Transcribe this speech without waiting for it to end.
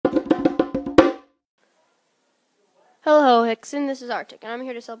Hello, Hickson. This is Arctic, and I'm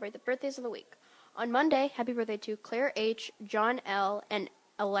here to celebrate the birthdays of the week. On Monday, happy birthday to Claire H., John L., and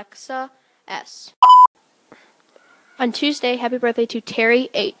Alexa S. On Tuesday, happy birthday to Terry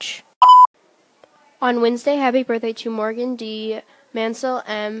H. On Wednesday, happy birthday to Morgan D., Mansell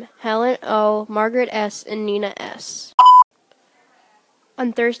M., Helen O., Margaret S., and Nina S.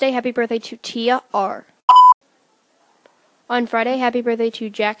 On Thursday, happy birthday to Tia R. On Friday, happy birthday to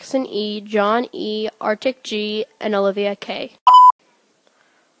Jackson E., John E., Arctic G., and Olivia K.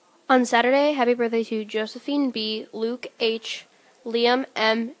 On Saturday, happy birthday to Josephine B., Luke H., Liam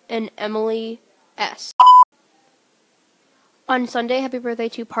M., and Emily S. On Sunday, happy birthday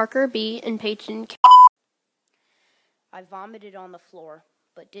to Parker B. and Peyton K. I vomited on the floor,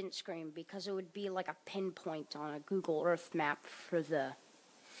 but didn't scream because it would be like a pinpoint on a Google Earth map for the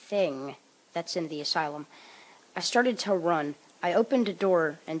thing that's in the asylum. I started to run. I opened a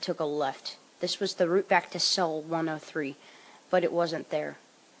door and took a left. This was the route back to cell 103, but it wasn't there.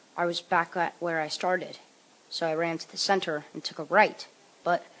 I was back at where I started, so I ran to the center and took a right,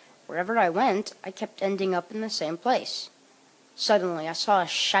 but wherever I went, I kept ending up in the same place. Suddenly, I saw a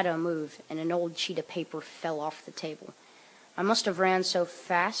shadow move, and an old sheet of paper fell off the table. I must have ran so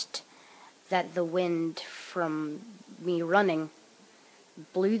fast that the wind from me running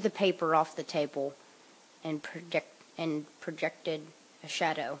blew the paper off the table and projected a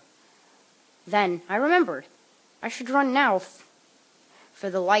shadow. Then I remembered. I should run now, for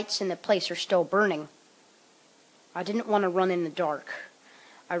the lights in the place are still burning. I didn't want to run in the dark.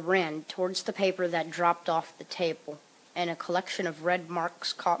 I ran towards the paper that dropped off the table, and a collection of red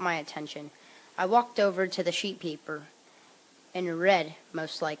marks caught my attention. I walked over to the sheet paper and read,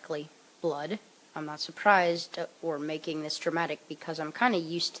 most likely, blood. I'm not surprised or making this dramatic because I'm kind of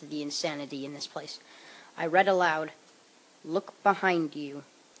used to the insanity in this place. I read aloud, "Look behind you."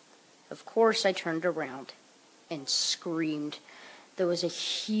 Of course I turned around and screamed. There was a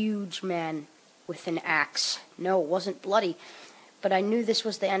huge man with an axe. No, it wasn't bloody, but I knew this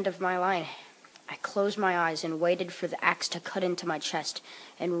was the end of my line. I closed my eyes and waited for the axe to cut into my chest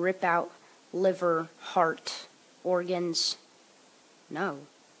and rip out liver, heart, organs. No,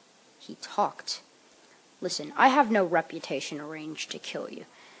 he talked. "Listen, I have no reputation arranged to kill you.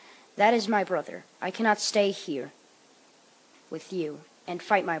 That is my brother. I cannot stay here with you and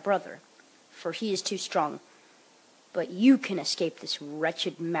fight my brother, for he is too strong. But you can escape this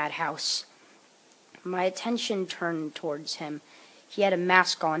wretched madhouse." My attention turned towards him. He had a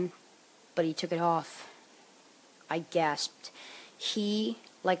mask on, but he took it off. I gasped. He,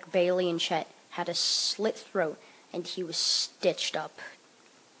 like Bailey and Chet, had a slit throat, and he was stitched up.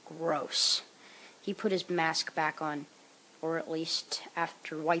 Gross. He put his mask back on, or at least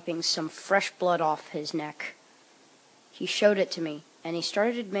after wiping some fresh blood off his neck. He showed it to me, and he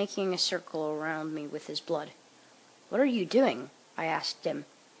started making a circle around me with his blood. "What are you doing?" I asked him.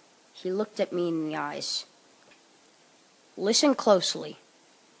 He looked at me in the eyes. "Listen closely.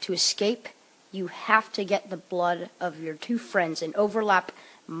 To escape, you have to get the blood of your two friends and overlap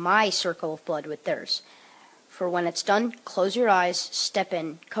my circle of blood with theirs. For when it's done, close your eyes, step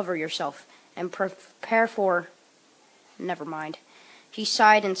in, cover yourself, and prepare for—" Never mind. He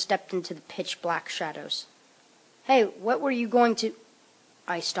sighed and stepped into the pitch-black shadows. "Hey, what were you going to—"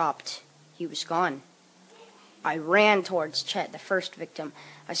 I stopped. He was gone. I ran towards Chet, the first victim.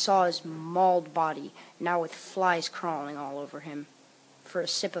 I saw his mauled body, now with flies crawling all over him. For a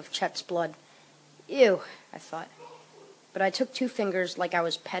sip of Chet's blood. Ew, I thought. But I took 2 fingers like I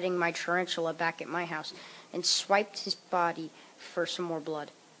was petting my tarantula back at my house and swiped his body for some more blood.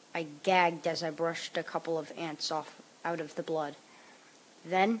 I gagged as I brushed a couple of ants out of the blood.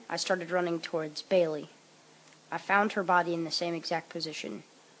 Then I started running towards Bailey. I found her body in the same exact position,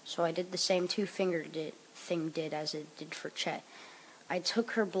 so I did the same 2-finger thing as it did for Chet. I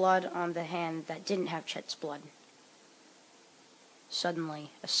took her blood on the hand that didn't have Chet's blood.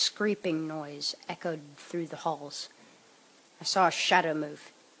 Suddenly, a scraping noise echoed through the halls. I saw a shadow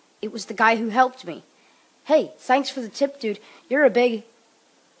move. It was the guy who helped me. "Hey, thanks for the tip, dude. You're a big—"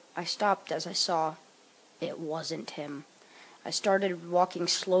 I stopped as I saw it wasn't him. I started walking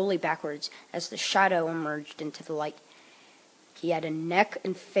slowly backwards as the shadow emerged into the light. He had a neck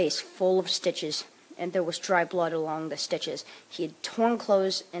and face full of stitches, and there was dry blood along the stitches. He had torn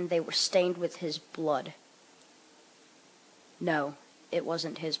clothes, and they were stained with his blood. No, it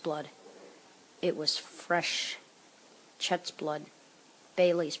wasn't his blood. It was fresh. Chet's blood,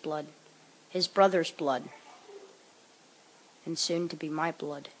 Bailey's blood, his brother's blood, and soon to be my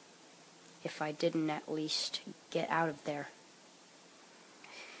blood, if I didn't at least get out of there.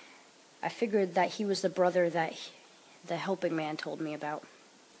 I figured that he was the brother that the helping man told me about.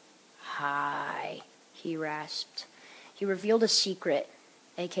 "Hi," he rasped. He revealed a secret,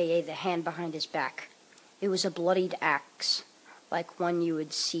 aka the hand behind his back. It was a bloodied axe, like one you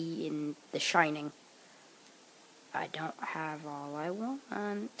would see in The Shining. I don't have all I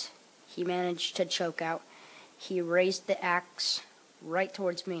want, he managed to choke out. He raised the axe right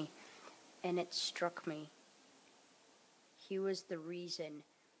towards me, and it struck me. He was the reason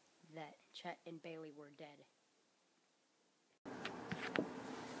that Chet and Bailey were dead.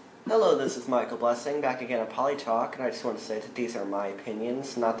 Hello, this is Michael Blessing, back again on Politalk, and I just want to say that these are my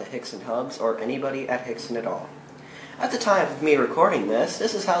opinions, not the HixsonHub's or anybody at Hickson at all. At the time of me recording this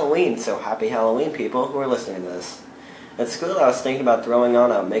is Halloween, so happy Halloween, people who are listening to this. At school, I was thinking about throwing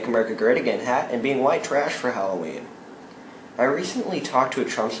on a Make America Great Again hat and being white trash for Halloween. I recently talked to a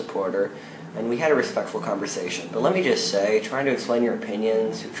Trump supporter, and we had a respectful conversation, but let me just say, trying to explain your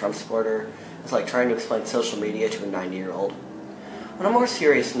opinions to a Trump supporter is like trying to explain social media to a 90-year-old. On a more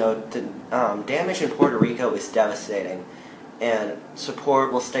serious note, the damage in Puerto Rico is devastating, and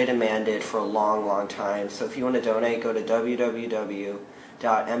support will stay demanded for a long, long time. So if you want to donate, go to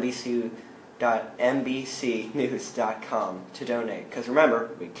www.nbcnews.com to donate. Because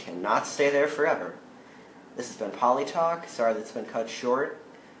remember, we cannot stay there forever. This has been Politalk. Sorry that it's been cut short,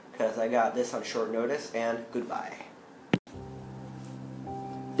 because I got this on short notice, and goodbye.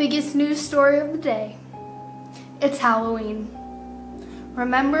 Biggest news story of the day. It's Halloween.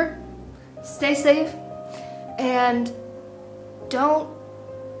 Remember, stay safe, and don't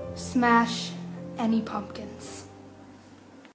smash any pumpkins.